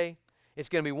birthday, It's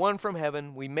going to be one from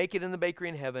heaven. We make it in the bakery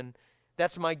in heaven.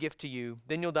 That's my gift to you.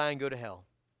 Then you'll die and go to hell.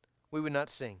 We would not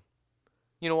sing.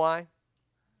 You know why?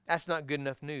 That's not good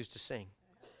enough news to sing.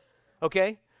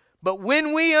 Okay? But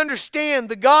when we understand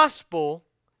the gospel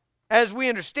as we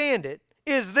understand it,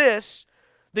 is this,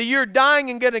 that you're dying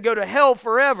and going to go to hell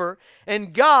forever,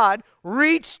 and God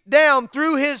reached down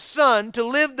through His Son to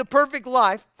live the perfect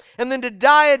life and then to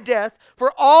die a death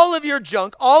for all of your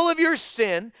junk, all of your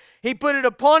sin. He put it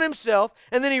upon Himself,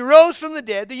 and then He rose from the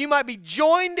dead that you might be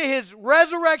joined to His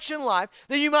resurrection life,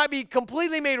 that you might be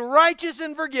completely made righteous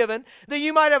and forgiven, that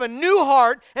you might have a new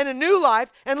heart and a new life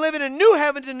and live in a new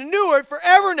heavens and a new earth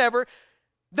forever and ever.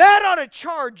 That ought to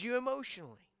charge you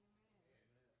emotionally.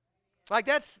 Like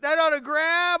that ought to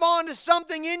grab onto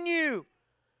something in you.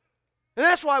 And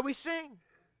that's why we sing.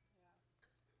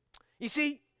 You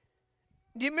see,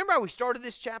 do you remember how we started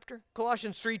this chapter?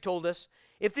 Colossians 3 told us,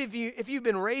 if you've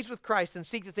been raised with Christ, then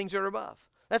seek the things that are above.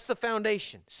 That's the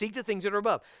foundation. Seek the things that are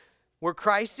above. Where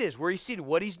Christ is, where He's seated,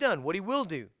 what He's done, what He will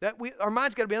do. Our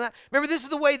mind's got to be on that. Remember, this is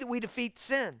the way that we defeat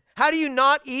sin. How do you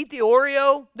not eat the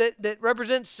Oreo that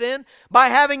represents sin? By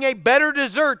having a better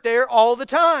dessert there all the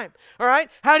time. All right?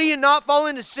 How do you not fall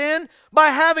into sin? By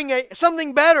having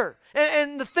something better.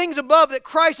 And the things above that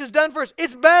Christ has done for us,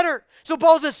 it's better. So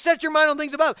Paul says, set your mind on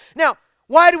things above. Now,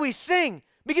 why do we sing?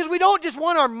 Because we don't just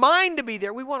want our mind to be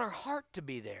there. We want our heart to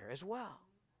be there as well.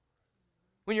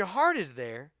 When your heart is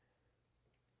there,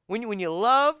 when you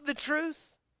love the truth,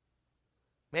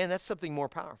 man, that's something more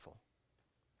powerful.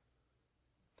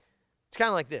 It's kind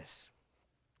of like this.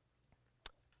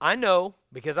 I know,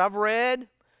 because I've read,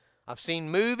 I've seen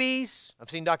movies, I've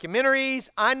seen documentaries,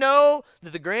 I know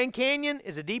that the Grand Canyon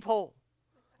is a deep hole,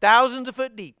 thousands of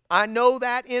foot deep. I know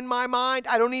that in my mind.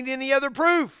 I don't need any other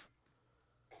proof.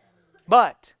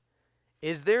 But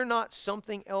is there not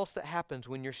something else that happens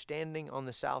when you're standing on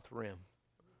the south rim?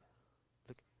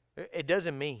 It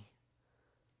doesn't me.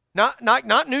 Not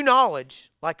new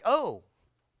knowledge. Like, oh,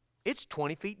 it's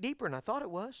 20 feet deeper than I thought it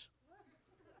was.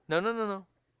 No.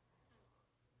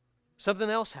 Something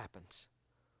else happens.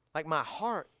 Like my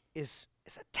heart is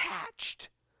attached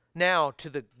now to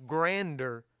the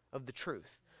grandeur of the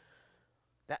truth.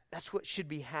 That's what should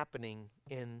be happening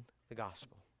in the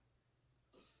gospel.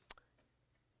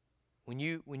 When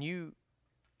you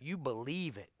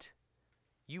believe it,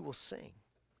 you will sing.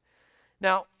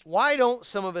 Now, why don't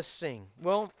some of us sing?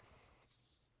 Well,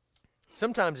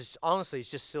 sometimes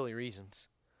it's just silly reasons.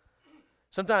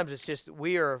 Sometimes it's just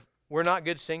we're not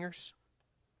good singers.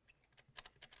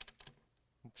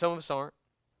 Some of us aren't.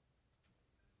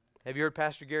 Have you heard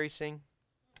Pastor Gary sing?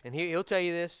 And he'll tell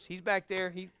you this. He's back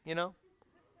there.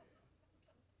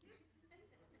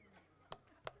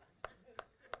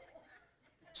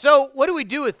 So what do we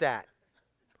do with that?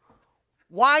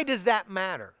 Why does that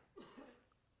matter?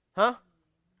 Huh?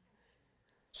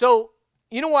 So,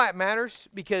 you know why it matters?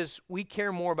 Because we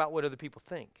care more about what other people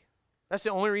think. That's the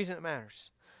only reason it matters.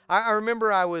 I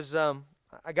remember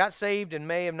I got saved in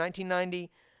May of 1990.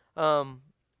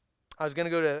 I was going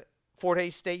to go to Fort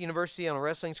Hays State University on a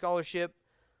wrestling scholarship.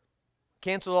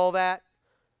 Canceled all that.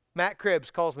 Matt Krebs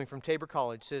calls me from Tabor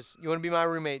College. Says, you want to be my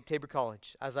roommate at Tabor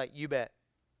College? I was like, you bet.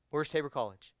 Where's Tabor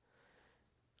College?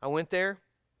 I went there.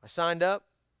 I signed up.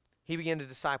 He began to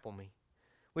disciple me.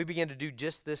 We began to do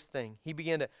just this thing. He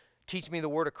began to teach me the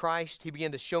Word of Christ. He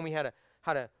began to show me how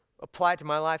to apply it to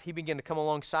my life. He began to come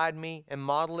alongside me and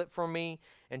model it for me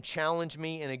and challenge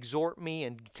me and exhort me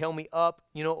and tell me up,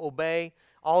 obey.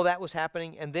 All that was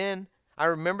happening. And then I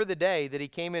remember the day that he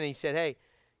came in and he said, hey,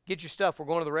 get your stuff. We're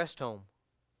going to the rest home.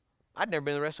 I'd never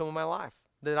been to the rest home in my life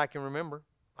that I can remember.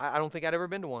 I don't think I'd ever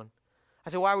been to one. I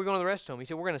said, why are we going to the rest home? He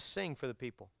said, we're going to sing for the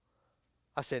people.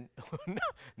 I said,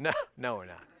 no, we're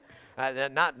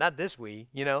not. Not this we,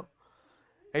 He said,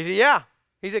 yeah.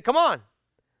 He said, come on.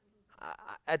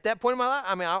 At that point in my life,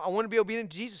 I want to be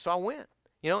obedient to Jesus, so I went.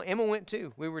 Emma went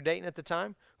too. We were dating at the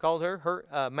time. Called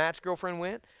her. Matt's girlfriend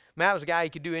went. Matt was a guy, he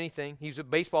could do anything. He was a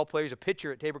baseball player. He's a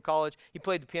pitcher at Tabor College. He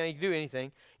played the piano. He could do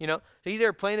anything, So he's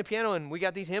there playing the piano, and we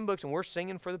got these hymn books, and we're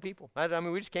singing for the people.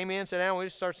 We just came in, sat down, we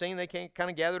just started singing. They kind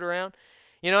of gathered around.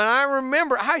 And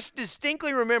I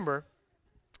distinctly remember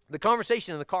the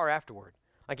conversation in the car afterward.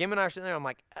 Like him and I were sitting there, I'm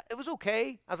like, it was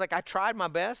okay. I was like, I tried my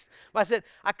best. But I said,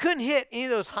 I couldn't hit any of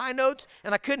those high notes,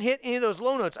 and I couldn't hit any of those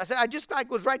low notes. I said, I just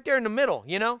was right there in the middle,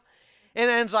 And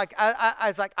it's like, I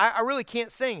was like, I really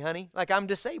can't sing, honey. Like, I'm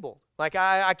disabled. Like,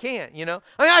 I can't,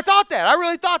 I thought that. I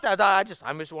really thought that.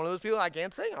 I'm just one of those people, I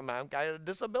can't sing. I'm got a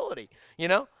disability, You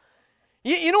know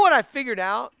what I figured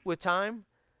out with time?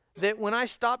 That when I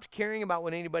stopped caring about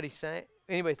what anybody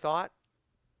thought,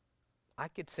 I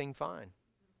could sing fine.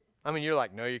 I mean, you're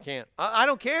like, no, you can't. I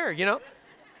don't care,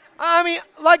 I mean,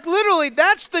 like literally,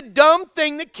 that's the dumb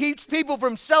thing that keeps people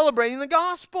from celebrating the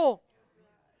gospel.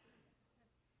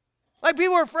 Like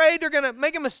people are afraid they're going to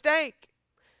make a mistake.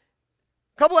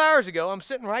 A couple hours ago, I'm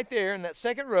sitting right there in that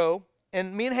second row,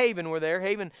 and me and Haven were there.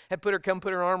 Haven had put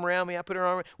her arm around me. I put her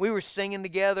arm. We were singing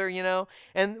together,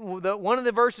 And one of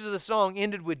the verses of the song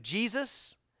ended with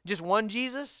Jesus, just one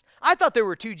Jesus. I thought there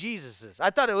were two Jesuses.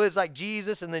 I thought it was like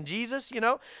Jesus and then Jesus,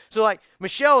 So like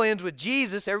Michelle ends with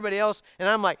Jesus, everybody else, and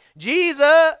I'm like,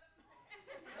 Jesus.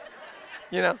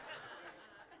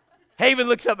 Haven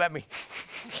looks up at me.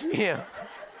 Yeah.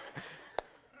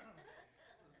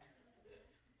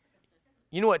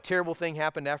 You know what terrible thing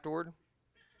happened afterward?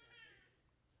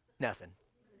 Nothing.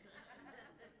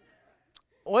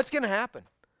 What's going to happen?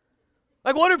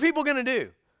 Like, what are people going to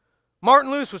do?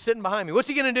 Martin Lewis was sitting behind me. What's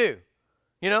he going to do?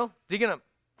 Is he going to,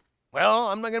 well,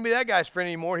 I'm not going to be that guy's friend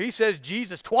anymore. He says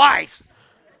Jesus twice.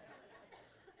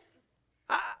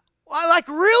 Like,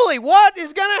 really, what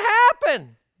is going to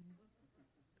happen?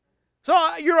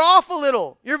 So you're off a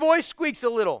little. Your voice squeaks a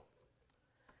little.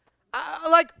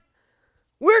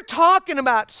 We're talking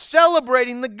about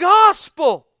celebrating the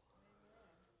gospel.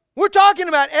 We're talking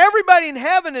about everybody in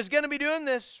heaven is going to be doing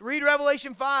this. Read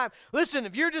Revelation 5. Listen,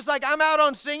 if you're just like, I'm out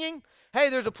on singing, hey,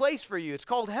 there's a place for you. It's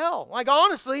called hell. Like,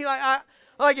 honestly,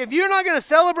 if you're not going to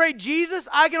celebrate Jesus,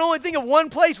 I can only think of one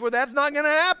place where that's not going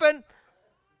to happen.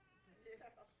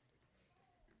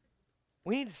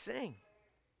 We need to sing.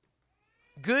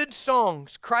 Good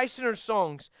songs, Christ-centered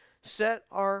songs, set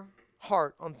our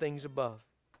heart on things above.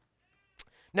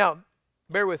 Now,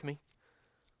 bear with me.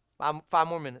 5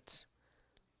 more minutes.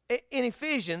 In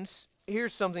Ephesians,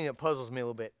 here's something that puzzles me a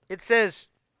little bit. It says,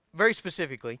 very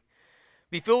specifically,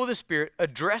 be filled with the Spirit,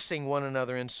 addressing one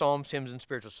another in psalms, hymns, and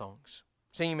spiritual songs.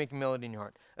 Singing, making melody in your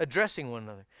heart. Addressing one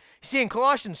another. You see, in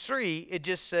Colossians 3, it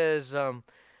just says,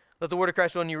 let the word of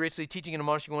Christ dwell in you richly, teaching and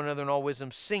admonishing one another in all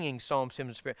wisdom, singing psalms, hymns,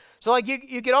 and spirit. So like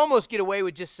you could almost get away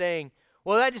with just saying,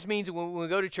 well, that just means when we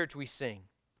go to church, we sing.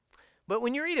 But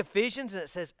when you read Ephesians and it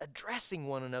says addressing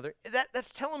one another, that's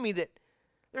telling me that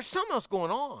there's something else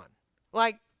going on.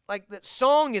 Like that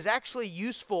song is actually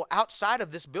useful outside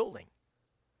of this building.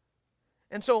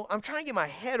 And so I'm trying to get my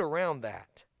head around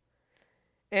that.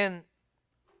 And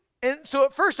so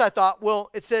at first I thought, well,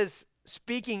 it says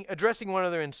addressing one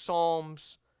another in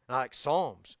psalms. And I like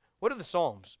psalms. What are the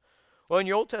psalms? Well, in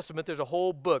your Old Testament, there's a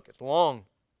whole book. It's long,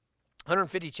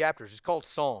 150 chapters. It's called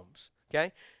Psalms,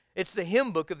 okay? It's the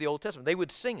hymn book of the Old Testament. They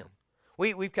would sing them.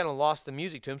 We've kind of lost the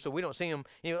music to them, so we don't sing them.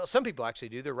 Some people actually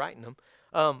do. They're writing them.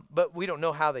 But we don't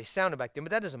know how they sounded back then,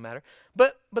 but that doesn't matter.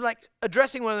 But like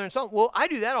addressing one another in song, well, I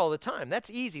do that all the time. That's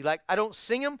easy. Like I don't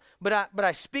sing them, but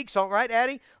I speak song, right,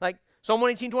 Addie? Like Psalm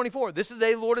 118:24, this is the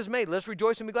day the Lord has made. Let's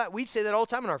rejoice and be glad. We say that all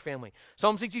the time in our family.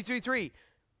 Psalm 63:3,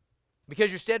 because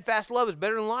your steadfast love is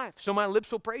better than life, so my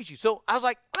lips will praise you. So I was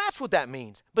like, that's what that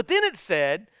means. But then it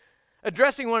said,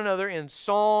 addressing one another in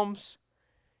psalms,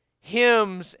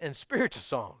 hymns, and spiritual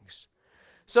songs.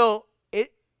 So,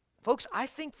 folks, I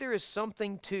think there is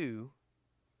something to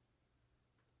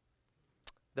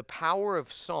the power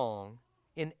of song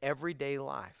in everyday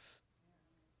life.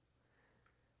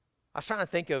 I was trying to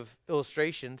think of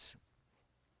illustrations.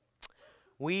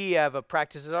 We have a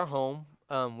practice at our home.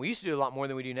 We used to do a lot more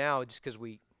than we do now just because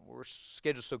we're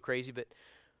scheduled so crazy, but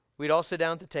we'd all sit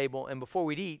down at the table, and before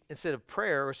we'd eat, instead of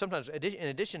prayer, or sometimes in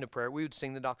addition to prayer, we would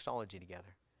sing the doxology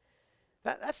together.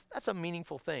 That's a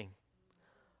meaningful thing.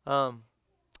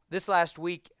 This last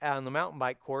week on the mountain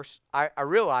bike course, I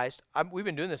realized, we've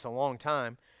been doing this a long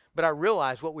time, but I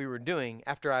realized what we were doing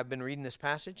after I've been reading this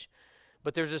passage.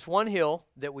 But there's this one hill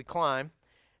that we climb,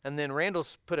 and then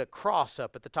Randall's put a cross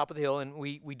up at the top of the hill, and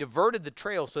we diverted the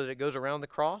trail so that it goes around the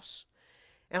cross.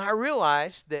 And I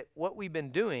realized that what we've been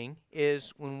doing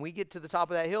is when we get to the top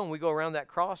of that hill and we go around that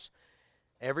cross,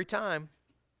 every time,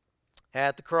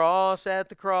 at the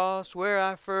cross, where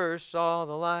I first saw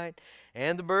the light,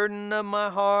 and the burden of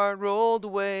my heart rolled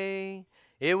away.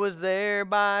 It was there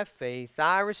by faith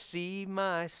I received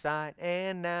my sight,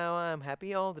 and now I'm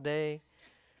happy all the day.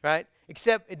 Right?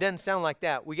 Except it doesn't sound like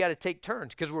that. We got to take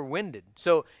turns because we're winded.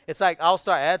 So it's like I'll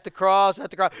start at the cross,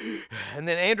 and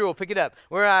then Andrew will pick it up.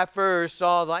 Where I first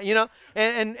saw the light,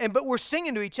 but we're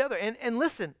singing to each other. And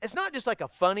listen, it's not just like a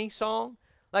funny song.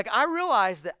 Like I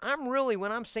realize that I'm really,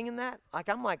 when I'm singing that,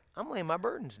 I'm laying my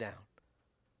burdens down.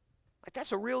 Like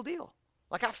that's a real deal.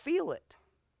 Like I feel it.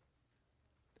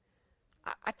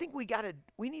 I think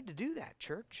we need to do that,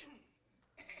 church.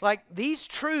 Like these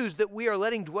truths that we are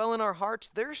letting dwell in our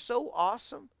hearts, they're so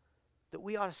awesome that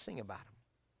we ought to sing about them.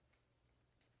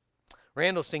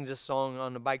 Randall sings this song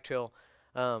on the bike trail.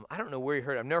 I don't know where he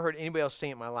heard it. I've never heard anybody else sing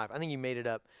it in my life. I think he made it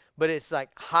up. But it's like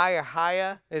higher,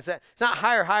 higher. It's not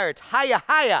higher, higher. It's higher,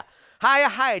 higher, higher,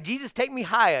 higher. Jesus, take me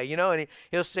higher, you know. And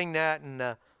he'll sing that. And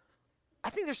I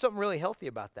think there's something really healthy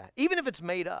about that, even if it's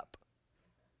made up.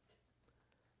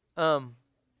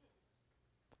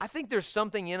 I think there's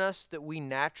something in us that we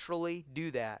naturally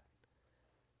do that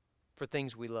for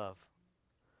things we love.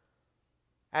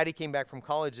 Addie came back from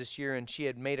college this year, and she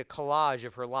had made a collage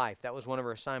of her life. That was one of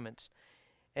her assignments.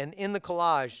 And in the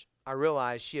collage, I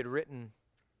realized she had written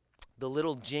the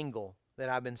little jingle that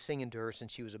I've been singing to her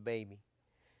since she was a baby.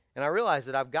 And I realized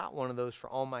that I've got one of those for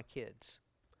all my kids.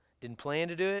 Didn't plan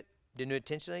to do it, didn't do it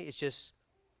intentionally. It's just,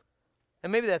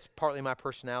 and maybe that's partly my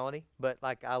personality, but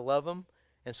like I love them,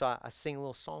 and so I sing a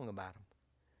little song about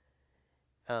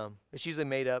them. It's usually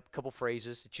made up, a couple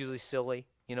phrases. It's usually silly,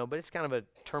 you know, but it's kind of a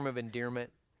term of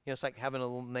endearment. You know, it's like having a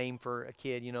little name for a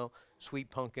kid, you know, Sweet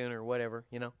Pumpkin or whatever,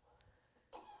 you know.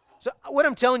 So what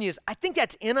I'm telling you is I think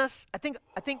that's in us. I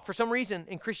think for some reason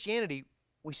in Christianity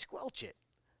we squelch it.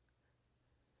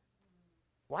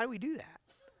 Why do we do that?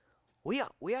 We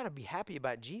ought to be happy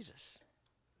about Jesus.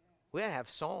 We ought to have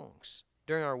songs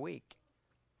during our week.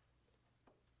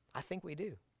 I think we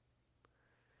do.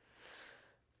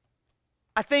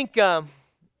 I think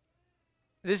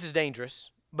this is dangerous,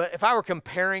 but if I were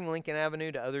comparing Lincoln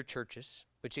Avenue to other churches,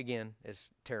 which again is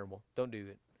terrible, don't do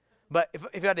it. But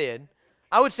if I did,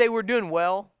 I would say we're doing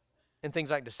well in things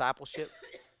like discipleship.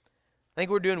 I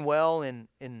think we're doing well in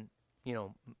you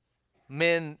know,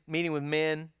 men meeting with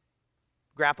men,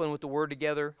 grappling with the Word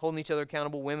together, holding each other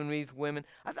accountable, women meeting with women.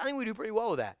 I think we do pretty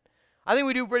well with that. I think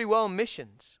we do pretty well in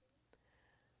missions.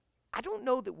 I don't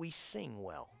know that we sing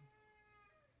well.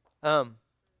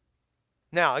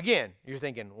 Now, again, you're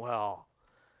thinking, well,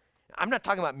 I'm not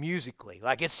talking about musically.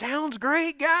 Like, it sounds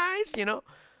great, guys, you know.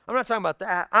 I'm not talking about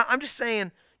that. I'm just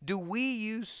saying, do we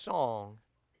use song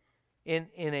in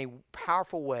a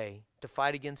powerful way to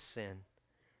fight against sin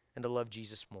and to love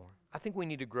Jesus more? I think we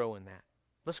need to grow in that.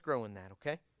 Let's grow in that,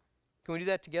 okay? Can we do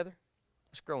that together?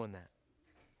 Let's grow in that.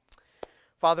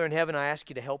 Father in heaven, I ask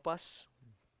you to help us.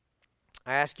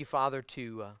 I ask you, Father,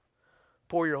 to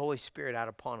pour your Holy Spirit out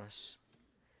upon us.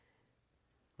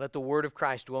 Let the word of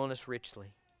Christ dwell in us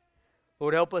richly.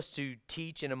 Lord, help us to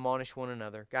teach and admonish one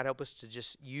another. God, help us to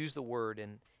just use the word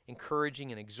in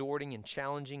encouraging and exhorting and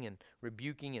challenging and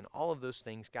rebuking and all of those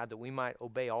things, God, that we might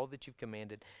obey all that you've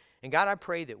commanded. And God, I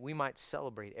pray that we might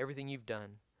celebrate everything you've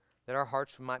done, that our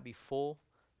hearts might be full,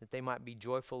 that they might be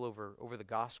joyful over the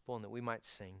gospel, and that we might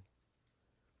sing.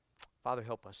 Father,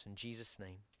 help us in Jesus'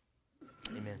 name.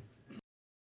 Amen.